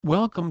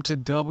Welcome to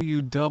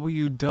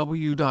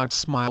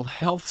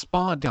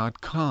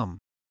www.smilehealthspa.com.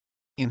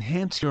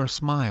 Enhance your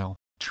smile,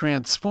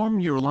 transform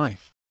your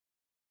life.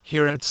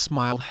 Here at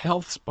Smile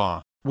Health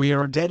Spa, we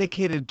are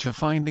dedicated to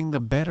finding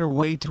the better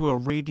way to a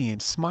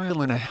radiant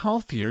smile and a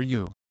healthier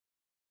you.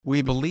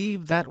 We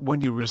believe that when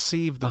you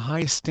receive the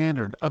high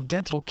standard of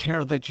dental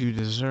care that you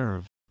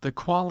deserve, the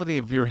quality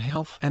of your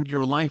health and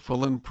your life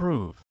will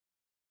improve.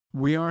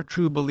 We are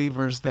true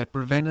believers that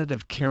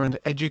preventative care and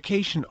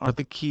education are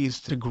the keys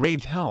to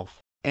great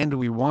health, and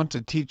we want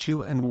to teach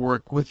you and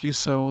work with you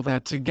so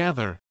that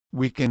together,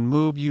 we can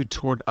move you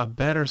toward a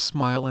better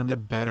smile and a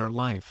better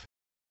life.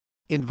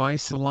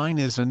 Invisalign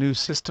is a new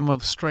system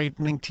of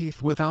straightening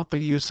teeth without the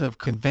use of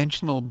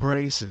conventional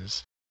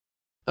braces.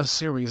 A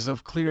series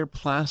of clear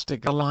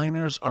plastic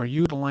aligners are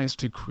utilized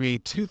to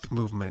create tooth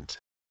movement.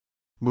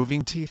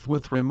 Moving teeth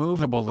with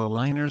removable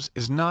aligners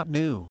is not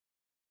new.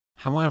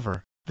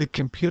 However, the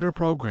computer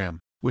program,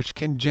 which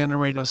can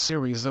generate a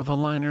series of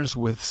aligners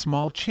with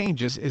small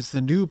changes, is the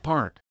new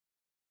part.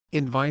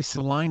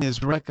 Invisalign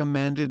is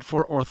recommended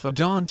for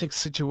orthodontic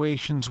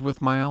situations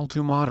with mild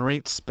to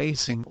moderate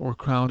spacing or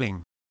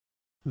crowding.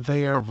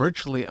 They are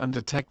virtually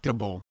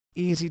undetectable,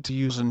 easy to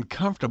use and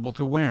comfortable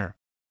to wear.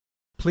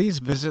 Please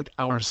visit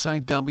our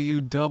site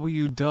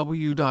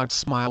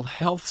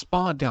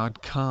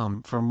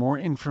www.smilehealthspa.com for more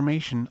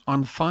information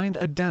on Find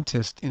a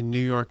Dentist in New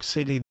York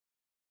City.